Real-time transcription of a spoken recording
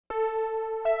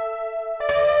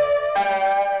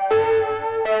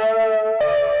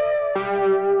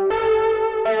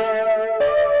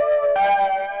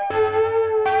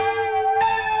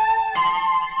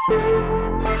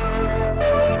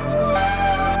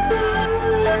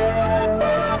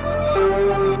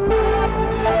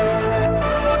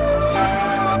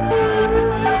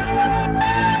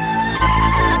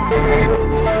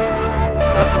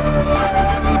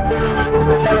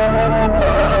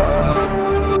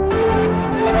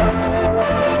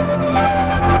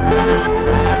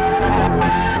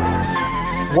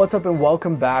What's up and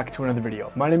welcome back to another video.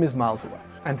 My name is Miles Away,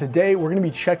 and today we're going to be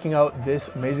checking out this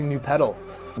amazing new pedal,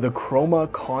 the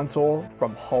Chroma Console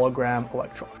from Hologram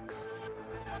Electronics.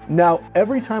 Now,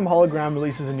 every time Hologram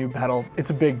releases a new pedal, it's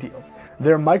a big deal.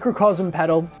 Their microcosm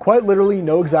pedal, quite literally,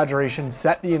 no exaggeration,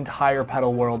 set the entire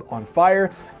pedal world on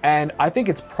fire, and I think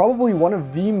it's probably one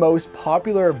of the most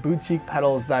popular boutique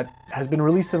pedals that has been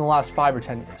released in the last 5 or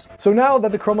 10 years. So now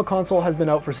that the Chroma Console has been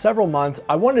out for several months,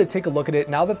 I wanted to take a look at it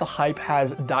now that the hype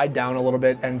has died down a little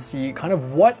bit and see kind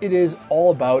of what it is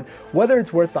all about, whether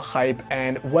it's worth the hype,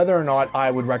 and whether or not I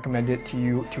would recommend it to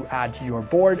you to add to your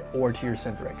board or to your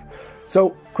synth rig.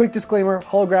 So, quick disclaimer,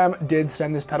 Hologram did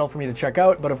send this pedal for me to check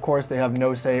out, but of course they have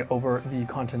no say over the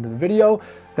content of the video.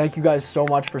 Thank you guys so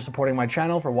much for supporting my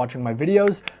channel, for watching my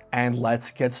videos, and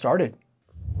let's get started.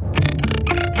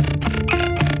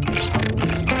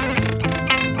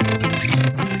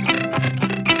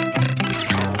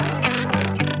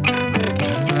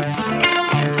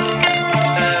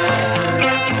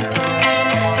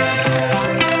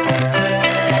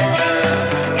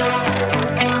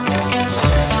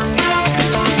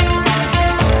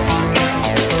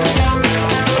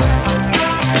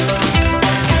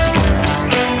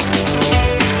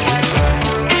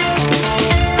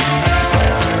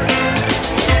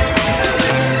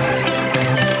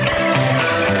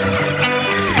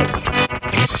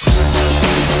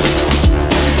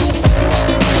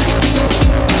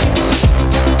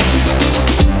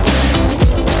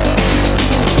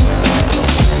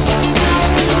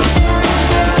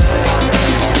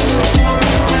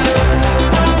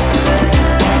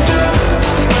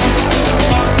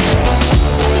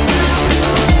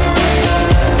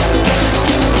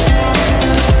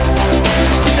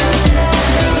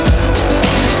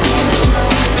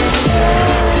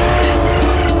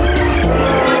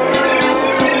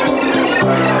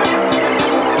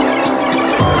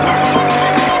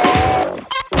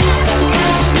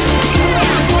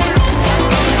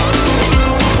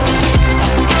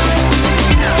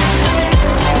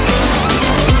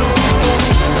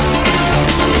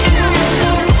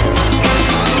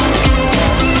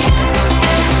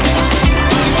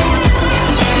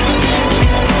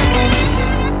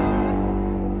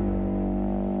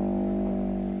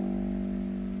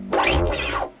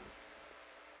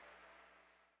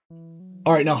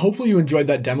 Alright, now hopefully you enjoyed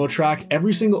that demo track.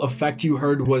 Every single effect you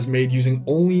heard was made using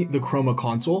only the Chroma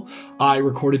Console. I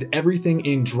recorded everything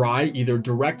in dry, either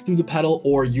direct through the pedal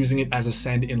or using it as a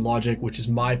send in Logic, which is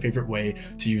my favorite way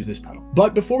to use this pedal.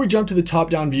 But before we jump to the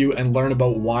top-down view and learn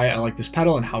about why I like this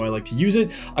pedal and how I like to use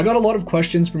it, I got a lot of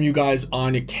questions from you guys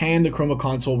on can the Chroma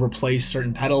Console replace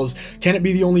certain pedals? Can it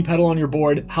be the only pedal on your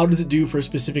board? How does it do for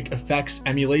specific effects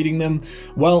emulating them?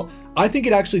 Well, I think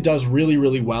it actually does really,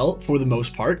 really well for the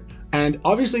most part. And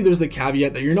obviously there's the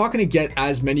caveat that you're not going to get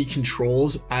as many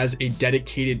controls as a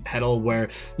dedicated pedal where,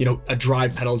 you know, a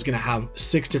drive pedal is going to have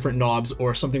 6 different knobs,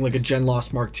 or something like a Gen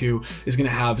Lost Mark II is going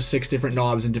to have 6 different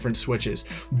knobs and different switches.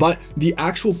 But the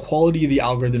actual quality of the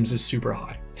algorithms is super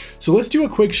high. So let's do a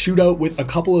quick shootout with a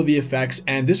couple of the effects,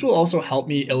 and this will also help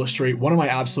me illustrate one of my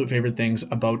absolute favorite things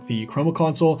about the Chroma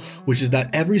Console, which is that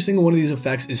every single one of these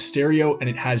effects is stereo, and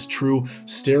it has true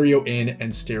stereo in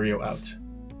and stereo out.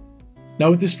 Now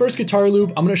with this first guitar loop,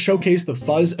 I'm going to showcase the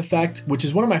fuzz effect, which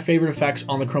is one of my favorite effects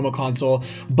on the Chroma Console,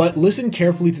 but listen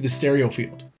carefully to the stereo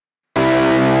field.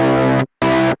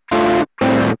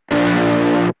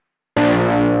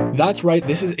 That's right,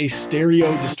 this is a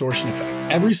stereo distortion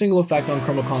effect. Every single effect on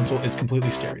Chroma Console is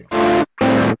completely stereo.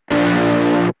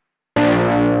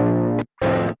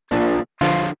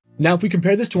 Now, if we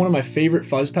compare this to one of my favorite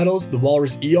fuzz pedals, the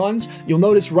Walrus Eons, you'll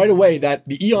notice right away that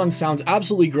the Eon sounds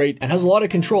absolutely great and has a lot of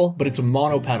control, but it's a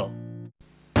mono pedal.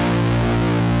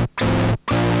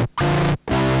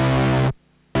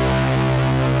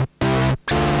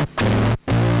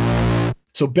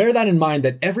 So bear that in mind,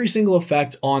 that every single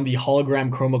effect on the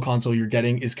Hologram Chroma Console you're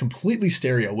getting is completely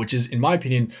stereo, which is, in my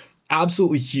opinion,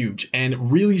 absolutely huge and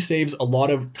really saves a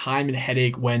lot of time and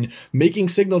headache when making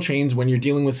signal chains when you're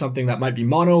dealing with something that might be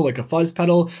mono, like a fuzz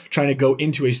pedal, trying to go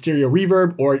into a stereo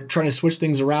reverb or trying to switch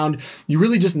things around. You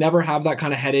really just never have that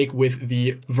kind of headache with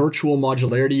the virtual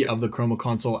modularity of the Chroma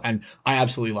Console, and I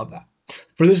absolutely love that.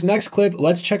 For this next clip,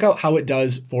 let's check out how it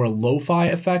does for lo-fi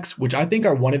effects, which I think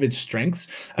are one of its strengths,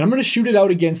 and I'm going to shoot it out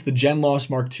against the Gen Lost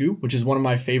Mark II, which is one of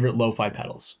my favorite lo-fi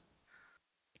pedals.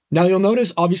 Now you'll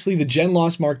notice obviously the Gen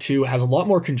Lost Mark II has a lot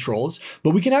more controls, but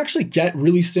we can actually get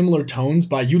really similar tones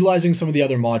by utilizing some of the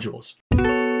other modules.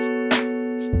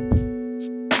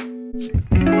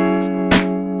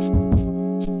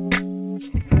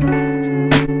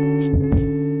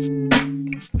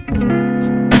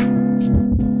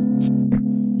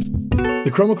 The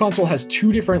The Chroma Console has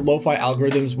two different lo-fi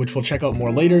algorithms, which we'll check out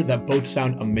more later, that both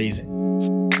sound amazing.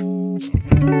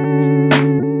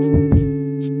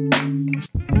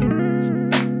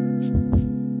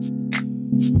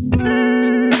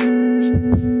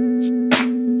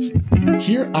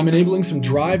 Here, I'm enabling some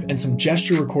drive and some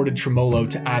gesture recorded tremolo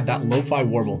to add that lo-fi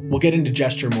warble. We'll get into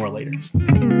gesture more later.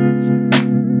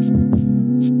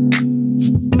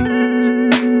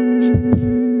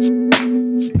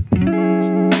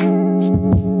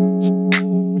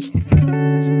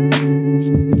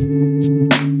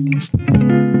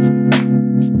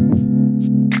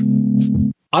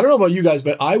 I don't know about you guys,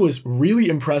 but I was really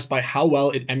impressed by how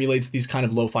well it emulates these kind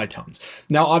of lo-fi tones.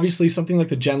 Now, obviously, something like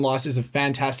the Gen Loss is a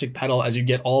fantastic pedal as you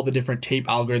get all the different tape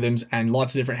algorithms and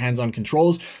lots of different hands-on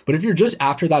controls. But if you're just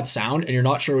after that sound and you're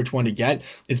not sure which one to get,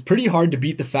 it's pretty hard to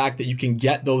beat the fact that you can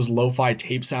get those lo-fi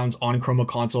tape sounds on Chroma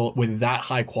Console with that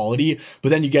high quality, but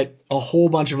then you get a whole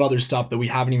bunch of other stuff that we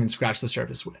haven't even scratched the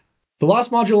surface with. The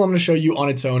last module I'm going to show you on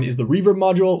its own is the reverb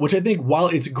module, which I think, while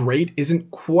it's great,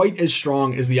 isn't quite as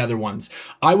strong as the other ones.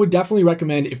 I would definitely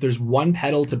recommend, if there's one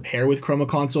pedal to pair with Chroma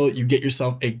Console, you get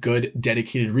yourself a good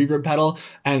dedicated reverb pedal,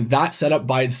 and that setup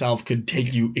by itself could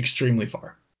take you extremely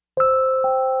far.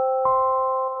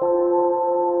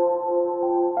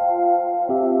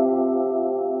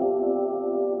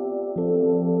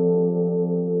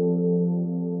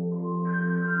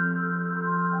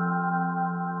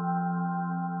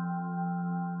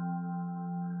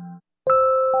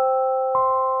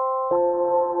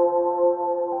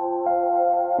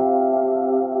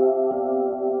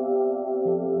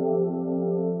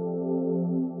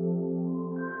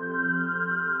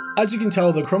 As you can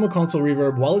tell, the Chroma Console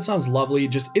reverb, while it sounds lovely,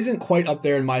 just isn't quite up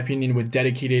there in my opinion with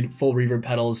dedicated full reverb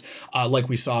pedals like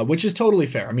we saw, which is totally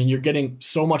fair. I mean, you're getting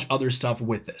so much other stuff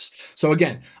with this. So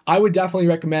again, I would definitely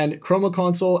recommend Chroma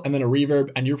Console and then a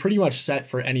reverb, and you're pretty much set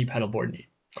for any pedal board need.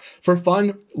 For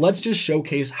fun, let's just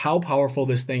showcase how powerful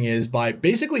this thing is by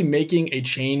basically making a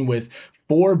chain with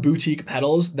 4 boutique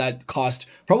pedals that cost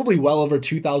probably well over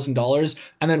 $2,000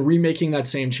 and then remaking that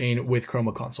same chain with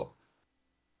Chroma Console.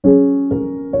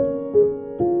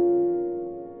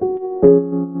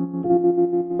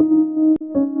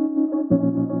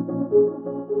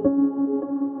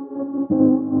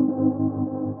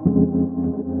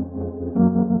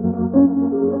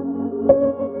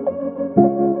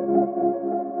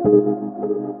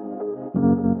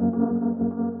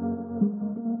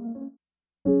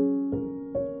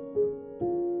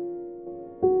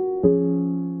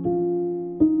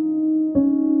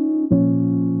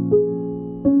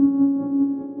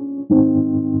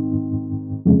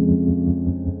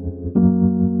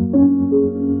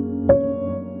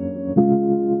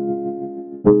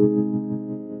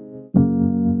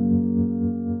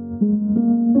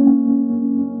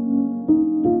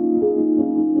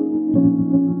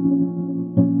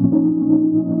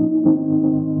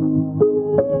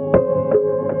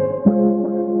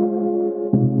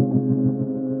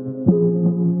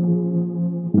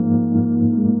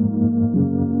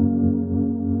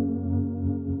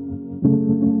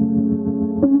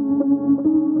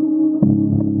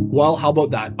 Well, how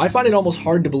about that? I find it almost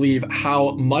hard to believe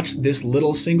how much this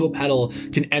little single pedal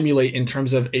can emulate in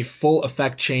terms of a full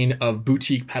effect chain of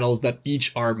boutique pedals that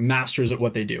each are masters at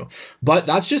what they do. But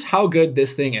that's just how good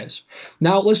this thing is.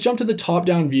 Now let's jump to the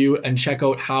top-down view and check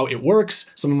out how it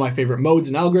works, some of my favorite modes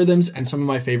and algorithms, and some of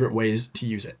my favorite ways to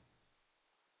use it.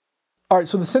 All right,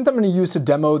 so the synth I'm going to use to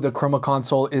demo the Chroma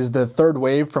Console is the third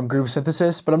wave from Groove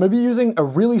Synthesis, but I'm going to be using a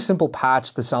really simple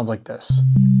patch that sounds like this.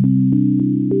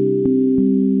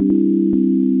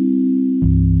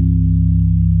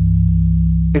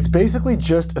 It's basically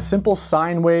just a simple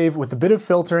sine wave with a bit of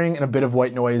filtering and a bit of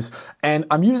white noise. And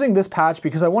I'm using this patch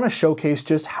because I want to showcase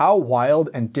just how wild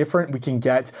and different we can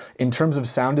get in terms of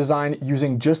sound design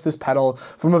using just this pedal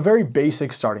from a very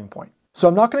basic starting point. So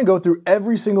I'm not going to go through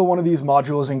every single one of these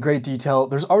modules in great detail.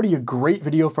 There's already a great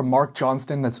video from Mark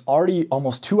Johnston that's already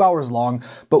almost 2 hours long,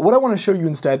 but what I want to show you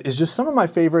instead is just some of my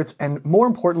favorites and, more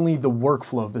importantly, the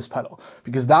workflow of this pedal,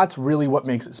 because that's really what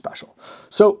makes it special.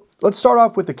 So let's start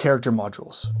off with the character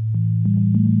modules.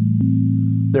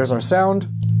 There's our sound.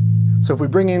 So if we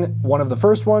bring in one of the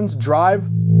first ones, drive,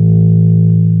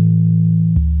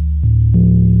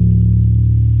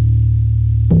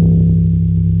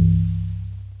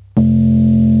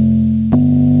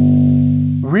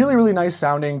 really nice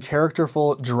sounding,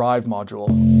 characterful drive module.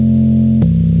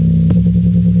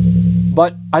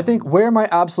 But I think where my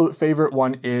absolute favorite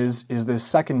one is this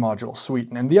second module,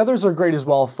 Sweeten. And the others are great as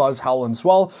well, Fuzz, Howl, and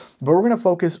Swell, but we're gonna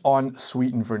focus on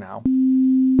Sweeten for now.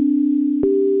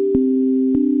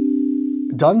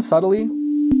 Done subtly,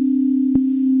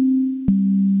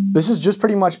 This is just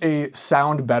pretty much a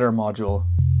sound better module.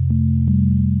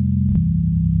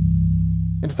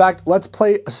 In fact, let's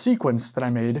play a sequence that I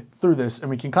made through this, and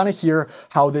we can kind of hear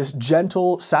how this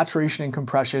gentle saturation and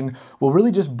compression will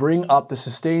really just bring up the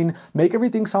sustain, make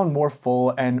everything sound more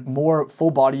full and more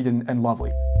full-bodied and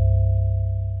lovely.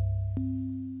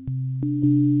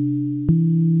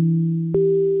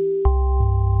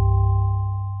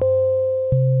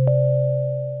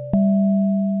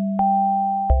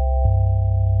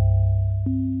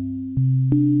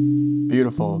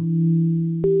 Beautiful.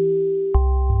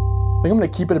 I think I'm gonna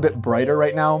keep it a bit brighter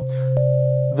right now.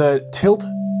 The tilt,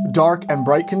 dark, and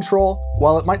bright control,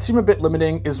 while it might seem a bit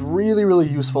limiting, is really, really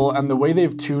useful, and the way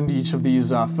they've tuned each of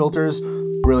these filters,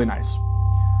 really nice.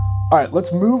 All right,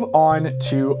 let's move on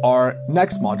to our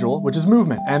next module, which is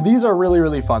movement. And these are really,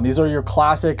 really fun. These are your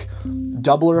classic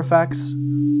doubler effects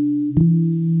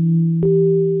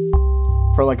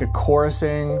for like a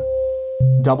chorusing,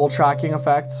 double tracking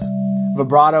effect.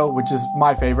 Vibrato, which is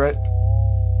my favorite.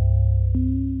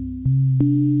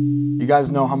 You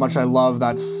guys know how much I love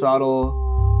that subtle,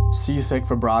 seasick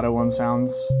vibrato one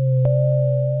sounds.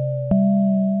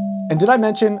 And did I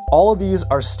mention all of these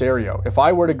are stereo? If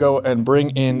I were to go and bring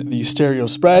in the stereo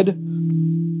spread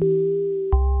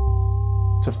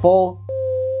to full,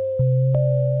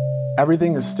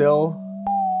 everything is still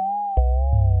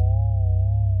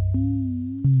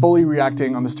fully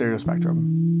reacting on the stereo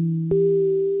spectrum.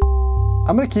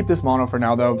 I'm gonna keep this mono for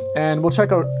now though, and we'll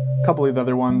check out a couple of the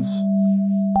other ones.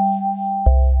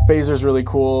 Phaser's really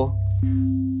cool,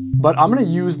 but I'm gonna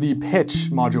use the pitch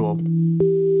module.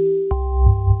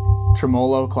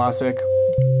 Tremolo, classic.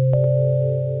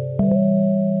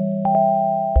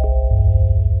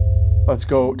 Let's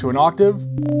go to an octave.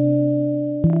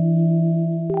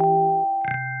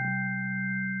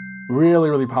 Really,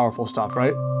 really powerful stuff,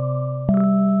 right?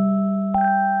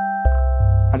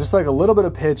 I just like a little bit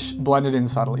of pitch blended in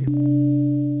subtly.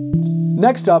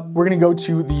 Next up, we're gonna go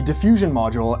to the diffusion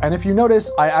module. And if you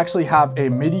notice, I actually have a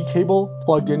MIDI cable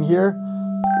plugged in here,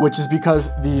 which is because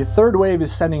the third wave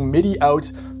is sending MIDI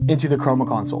out into the Chroma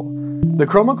Console. The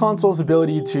Chroma Console's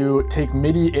ability to take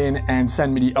MIDI in and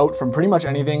send MIDI out from pretty much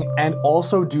anything and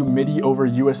also do MIDI over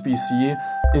USB-C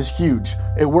is huge.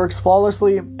 It works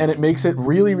flawlessly and it makes it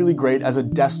really, really great as a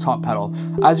desktop pedal.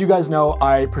 As you guys know,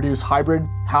 I produce hybrid,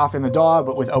 half in the DAW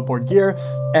but with outboard gear,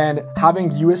 and having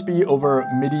MIDI over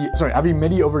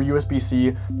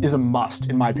USB-C is a must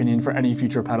in my opinion for any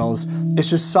future pedals. It's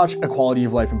just such a quality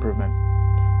of life improvement.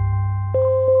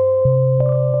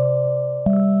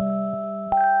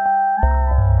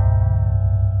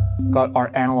 Got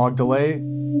our analog delay.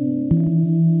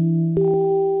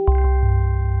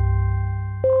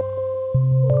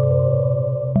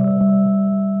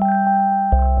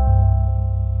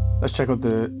 Let's check out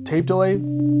the tape delay.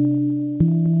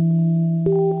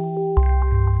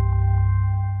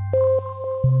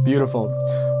 Beautiful.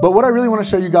 But what I really want to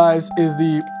show you guys is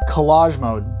the collage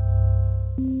mode.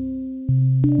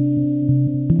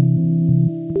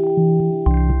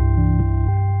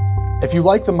 If you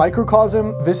like the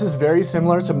microcosm, this is very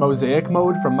similar to mosaic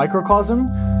mode from microcosm,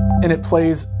 and it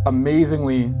plays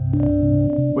amazingly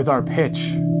with our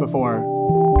pitch before.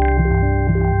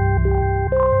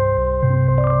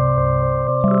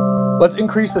 Let's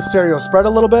increase the stereo spread a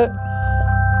little bit.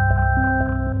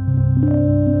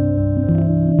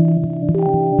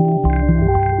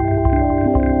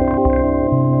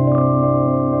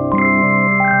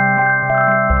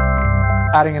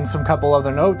 Adding in some couple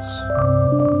other notes.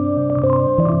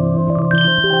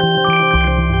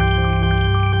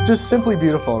 Just simply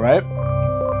beautiful, right?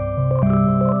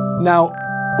 Now,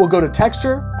 we'll go to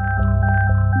texture,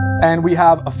 and we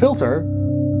have a filter.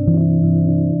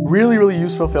 Really, really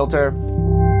useful filter.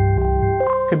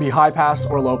 Can be high pass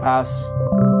or low pass.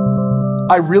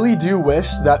 I really do wish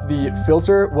that the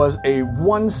filter was a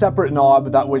one separate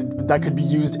knob that could be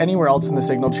used anywhere else in the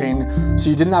signal chain, so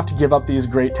you didn't have to give up these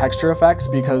great texture effects,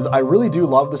 because I really do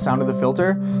love the sound of the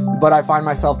filter, but I find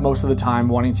myself most of the time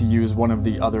wanting to use one of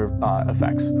the other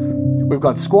effects. We've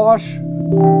got squash.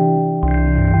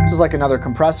 This is like another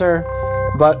compressor,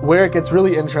 but where it gets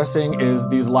really interesting is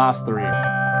these last three.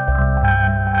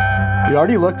 We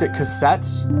already looked at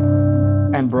cassettes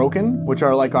and broken, which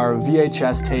are like our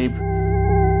VHS tape,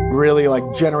 really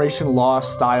like generation loss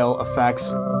style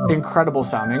effects, incredible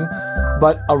sounding.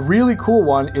 But a really cool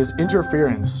one is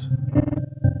interference.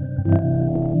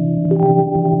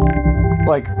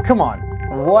 Like, come on,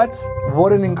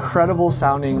 what an incredible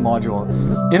sounding module.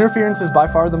 Interference is by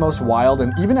far the most wild,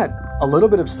 and even at a little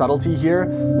bit of subtlety here,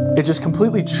 it just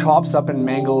completely chops up and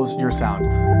mangles your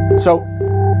sound. So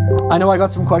I know I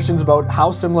got some questions about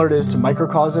how similar it is to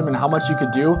microcosm and how much you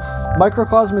could do.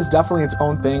 Microcosm is definitely its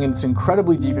own thing and it's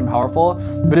incredibly deep and powerful,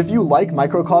 but if you like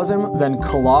microcosm, then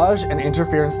collage and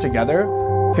interference together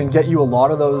can get you a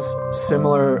lot of those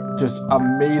similar, just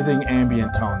amazing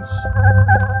ambient tones,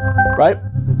 right?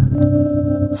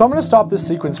 So I'm gonna stop this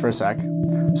sequence for a sec.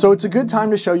 So it's a good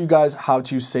time to show you guys how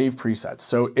to save presets.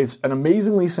 So it's an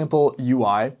amazingly simple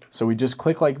UI. So we just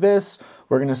click like this.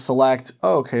 We're gonna select,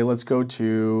 okay, let's go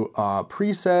to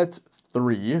preset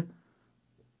 3.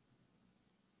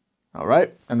 All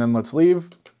right, and then let's leave.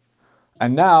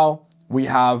 And now we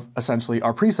have essentially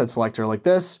our preset selector like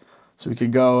this. So we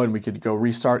could go and we could go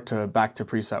restart to back to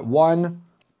preset 1,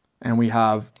 and we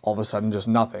have all of a sudden just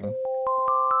nothing.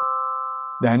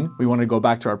 Then we want to go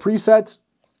back to our presets,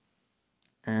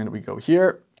 and we go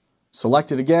here,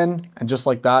 select it again, and just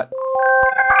like that.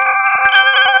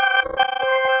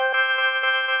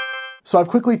 So I've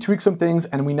quickly tweaked some things,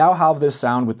 and we now have this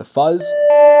sound with the fuzz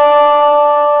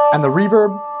and the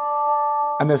reverb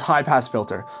and this high pass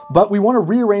filter, but we want to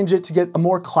rearrange it to get a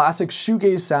more classic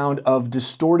shoegaze sound of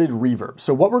distorted reverb.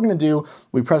 So what we're going to do,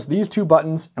 we press these 2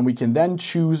 buttons and we can then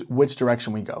choose which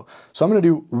direction we go. So I'm going to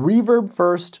do reverb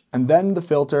first, and then the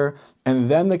filter,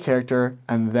 and then the character,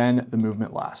 and then the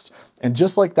movement last. And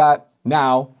just like that,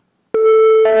 now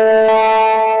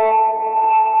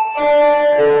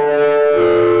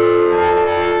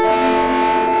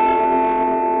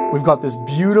we've got this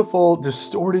beautiful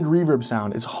distorted reverb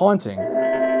sound. It's haunting.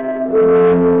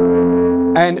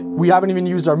 And we haven't even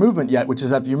used our movement yet, which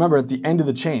is, if you remember, at the end of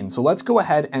the chain. So let's go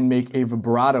ahead and make a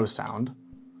vibrato sound.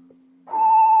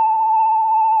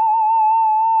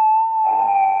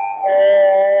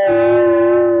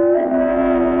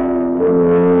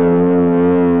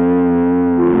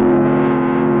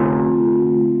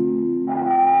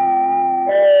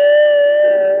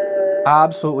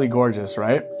 Absolutely gorgeous,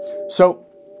 right? So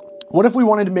what if we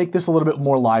wanted to make this a little bit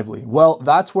more lively? Well,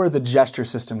 that's where the gesture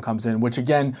system comes in, which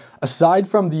again, aside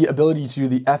from the ability to do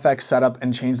the FX setup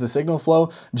and change the signal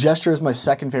flow, gesture is my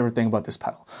second favorite thing about this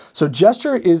pedal. So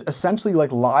gesture is essentially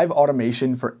like live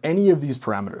automation for any of these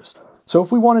parameters. So if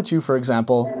we wanted to, for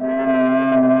example,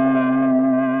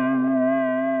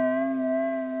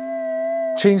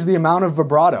 change the amount of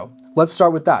vibrato, let's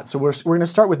start with that. So we're gonna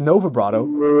start with no vibrato.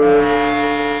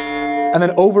 And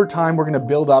then over time, we're gonna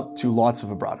build up to lots of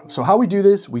vibrato. So how we do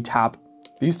this, we tap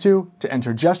these 2 to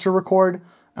enter gesture record,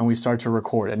 and we start to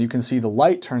record. And you can see the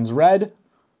light turns red.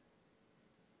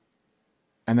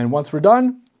 And then once we're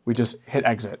done, we just hit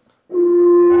exit.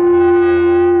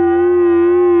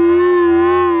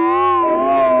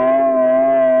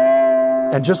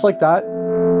 And just like that,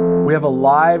 we have a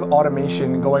live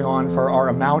automation going on for our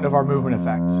amount of our movement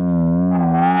effect.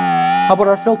 How about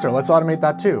our filter? Let's automate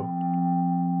that too.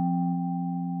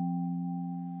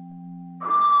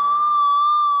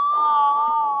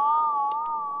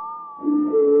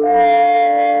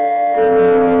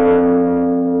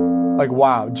 Like,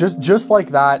 wow, just like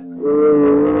that,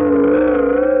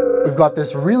 we've got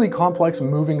this really complex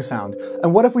moving sound.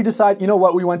 And what if we decide, you know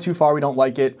what, we went too far, we don't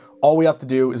like it. All we have to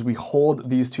do is we hold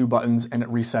these 2 buttons and it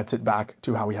resets it back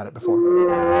to how we had it before.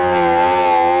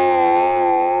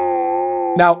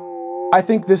 Now, I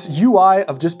think this UI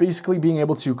of just basically being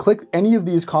able to click any of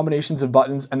these combinations of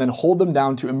buttons and then hold them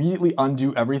down to immediately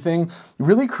undo everything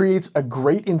really creates a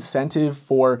great incentive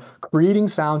for creating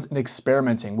sounds and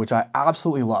experimenting, which I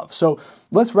absolutely love. So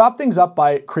let's wrap things up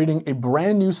by creating a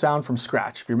brand new sound from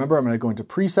scratch. If you remember, I'm going to go into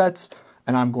presets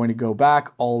and I'm going to go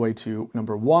back all the way to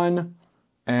number 1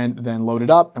 and then load it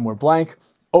up, and we're blank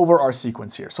over our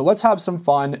sequence here. So let's have some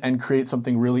fun and create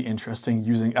something really interesting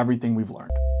using everything we've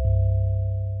learned.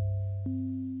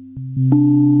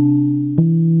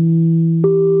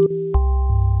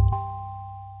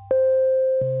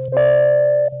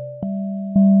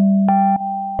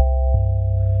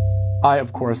 I,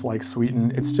 of course, like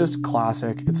Sweeten. It's just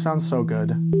classic. It sounds so good.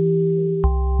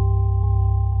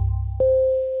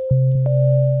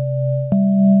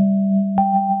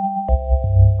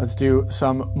 Let's do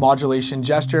some modulation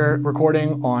gesture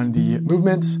recording on the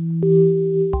movement.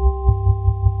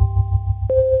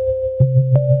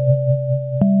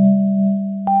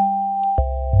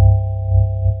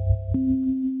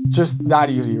 Just that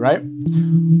easy, right?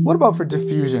 What about for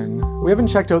diffusion? We haven't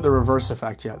checked out the reverse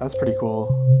effect yet. That's pretty cool.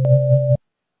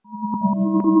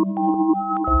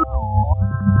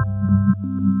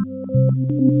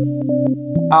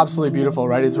 Absolutely beautiful,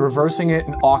 right? It's reversing it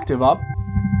an octave up.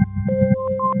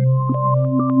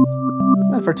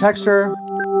 And for texture,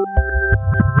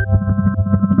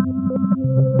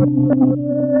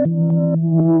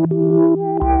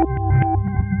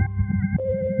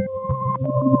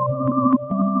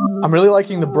 I'm really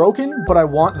liking the broken, but I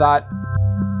want that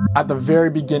at the very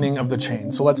beginning of the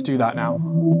chain. So let's do that now.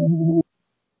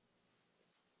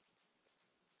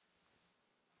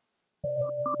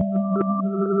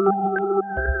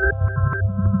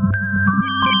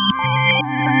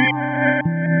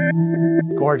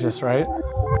 Gorgeous, right?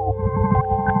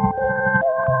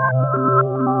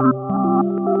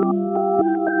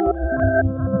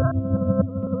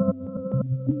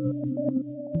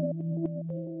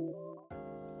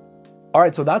 All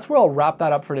right, so that's where I'll wrap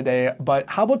that up for today, but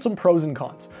how about some pros and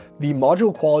cons? The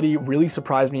module quality really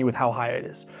surprised me with how high it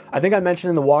is. I think I mentioned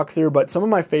in the walkthrough, but some of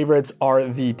my favorites are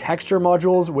the texture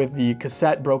modules with the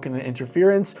cassette, broken, and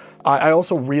interference. I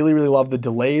also really love the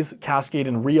delays, cascade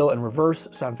and reel and reverse,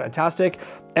 sound fantastic.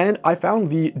 And I found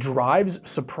the drives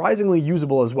surprisingly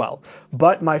usable as well.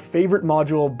 But my favorite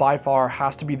module by far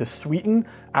has to be the Sweeten.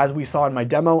 As we saw in my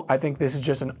demo, I think this is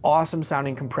just an awesome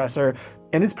sounding compressor,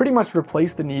 and it's pretty much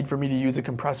replaced the need for me to use a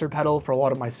compressor pedal for a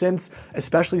lot of my synths,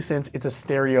 especially since it's a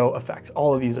stereo effect.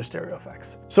 All of these are stereo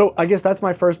effects. So I guess that's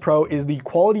my first pro, is the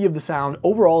quality of the sound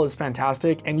overall is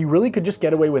fantastic, and you really could just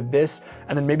get away with this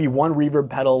and then maybe one reverb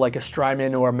pedal like a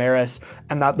Strymon or a Maris,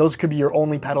 and those could be your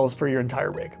only pedals for your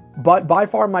entire rig. But by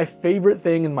far my favorite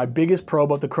thing and my biggest pro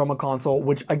about the Chroma Console,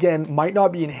 which again might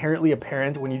not be inherently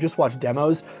apparent when you just watch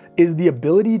demos, is the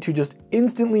ability to just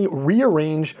instantly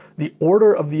rearrange the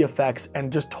order of the effects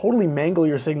and just totally mangle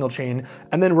your signal chain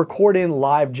and then record in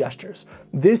live gestures.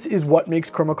 This is what makes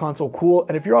Chroma Console cool,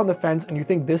 and if you're on the fence and you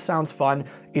think this sounds fun,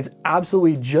 it's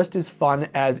absolutely just as fun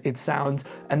as it sounds,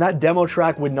 and that demo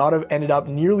track would not have ended up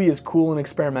nearly as cool and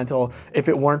experimental if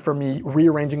it weren't for me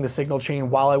rearranging the signal chain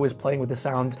while I was playing with the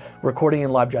sounds, recording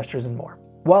in live gestures and more.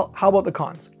 Well, how about the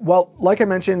cons? Well, like I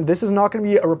mentioned, this is not going to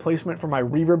be a replacement for my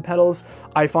reverb pedals.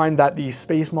 I find that the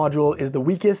space module is the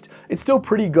weakest. It's still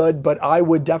pretty good, but I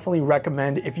would definitely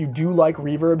recommend, if you do like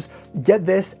reverbs, get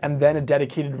this and then a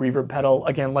dedicated reverb pedal,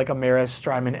 again, like a Maris,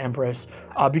 Strymon, Empress,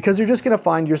 because you're just going to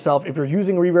find yourself, if you're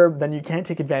using reverb, then you can't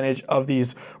take advantage of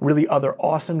these really other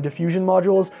awesome diffusion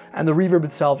modules, and the reverb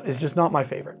itself is just not my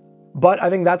favorite. But I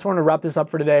think that's where I'm gonna wrap this up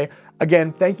for today.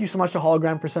 Again, thank you so much to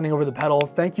Hologram for sending over the pedal.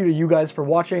 Thank you to you guys for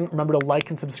watching. Remember to like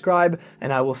and subscribe,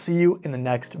 and I will see you in the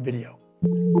next video.